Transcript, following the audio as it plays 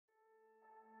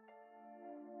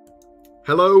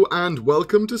Hello and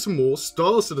welcome to some more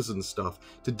Star Citizen stuff.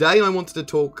 Today I wanted to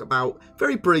talk about,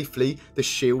 very briefly, the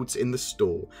shields in the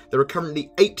store. There are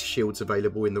currently 8 shields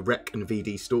available in the Rec and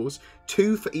VD stores,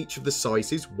 2 for each of the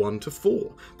sizes 1 to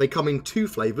 4. They come in 2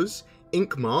 flavours,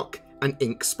 Ink Mark and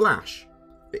Ink Splash.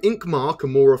 The Ink Mark are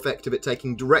more effective at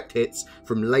taking direct hits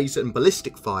from laser and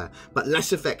ballistic fire, but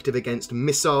less effective against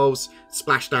missiles,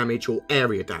 splash damage or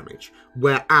area damage,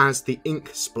 whereas the Ink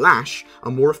Splash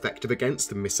are more effective against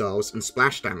the missiles and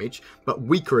splash damage, but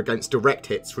weaker against direct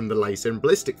hits from the laser and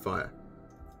ballistic fire.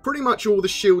 Pretty much all the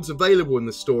shields available in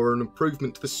the store are an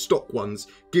improvement to the stock ones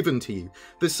given to you.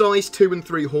 The size 2 and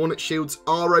 3 Hornet shields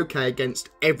are okay against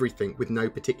everything with no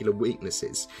particular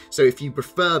weaknesses, so if you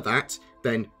prefer that,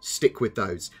 then stick with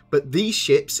those. But these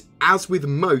ships, as with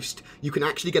most, you can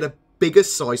actually get a bigger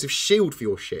size of shield for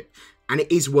your ship, and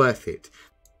it is worth it.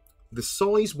 The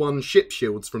size 1 ship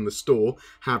shields from the store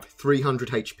have 300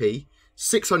 HP,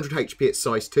 600 HP at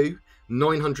size 2,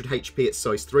 900 HP at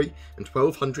size 3, and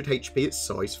 1200 HP at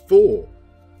size 4.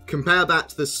 Compare that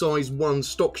to the size 1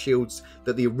 stock shields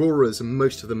that the Auroras and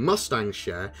most of the Mustangs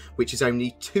share, which is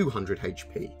only 200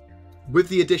 HP. With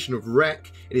the addition of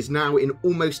Rec, it is now in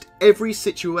almost every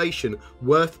situation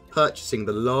worth purchasing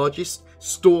the largest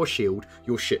store shield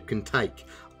your ship can take.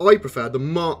 I prefer the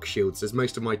Mark shields as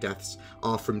most of my deaths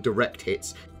are from direct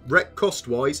hits. Rec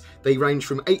cost-wise, they range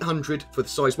from 800 for the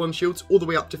size 1 shields all the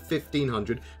way up to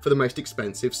 1500 for the most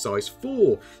expensive size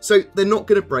 4. So they're not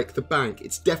going to break the bank.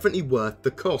 It's definitely worth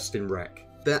the cost in Rec.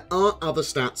 There are other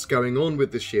stats going on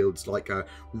with the shields, like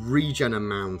regen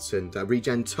amount and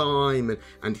regen time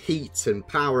and heat and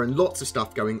power and lots of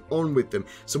stuff going on with them.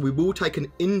 So we will take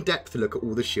an in-depth look at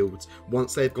all the shields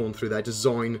once they've gone through their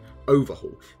design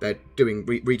overhaul. They're doing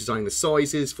redesigning the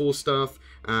sizes for stuff.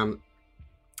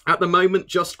 At the moment,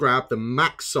 just grab the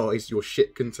max size your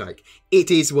ship can take.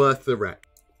 It is worth the Rec,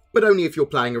 but only if you're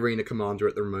playing Arena Commander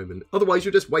at the moment. Otherwise,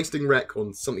 you're just wasting Rec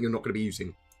on something you're not going to be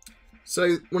using.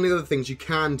 So, one of the other things you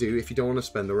can do if you don't want to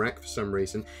spend the Rec for some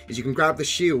reason is you can grab the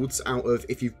shields out of,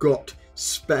 if you've got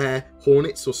spare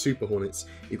Hornets or Super Hornets,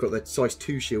 you've got the size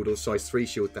 2 shield or the size 3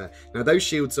 shield there. Now, those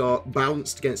shields are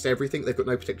balanced against everything. They've got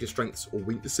no particular strengths or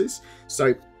weaknesses.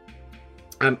 So,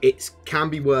 it can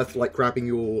be worth like grabbing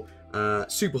your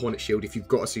Super Hornet shield if you've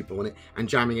got a Super Hornet and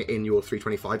jamming it in your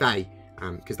 325A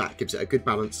because that gives it a good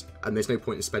balance and there's no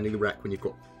point in spending the Rec when you've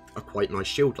got a quite nice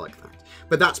shield like that.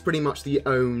 But that's pretty much the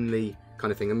only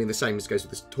kind of thing. I mean, the same as goes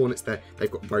with the Hornets there.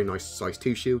 They've got very nice size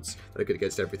 2 shields that are good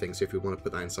against everything. So if you want to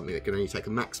put that in something that can only take a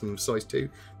maximum of size 2,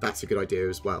 that's a good idea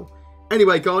as well.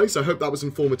 Anyway, guys, I hope that was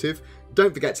informative.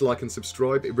 Don't forget to like and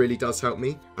subscribe. It really does help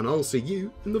me. And I'll see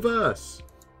you in the verse.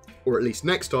 Or at least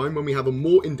next time when we have a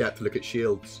more in-depth look at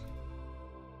shields.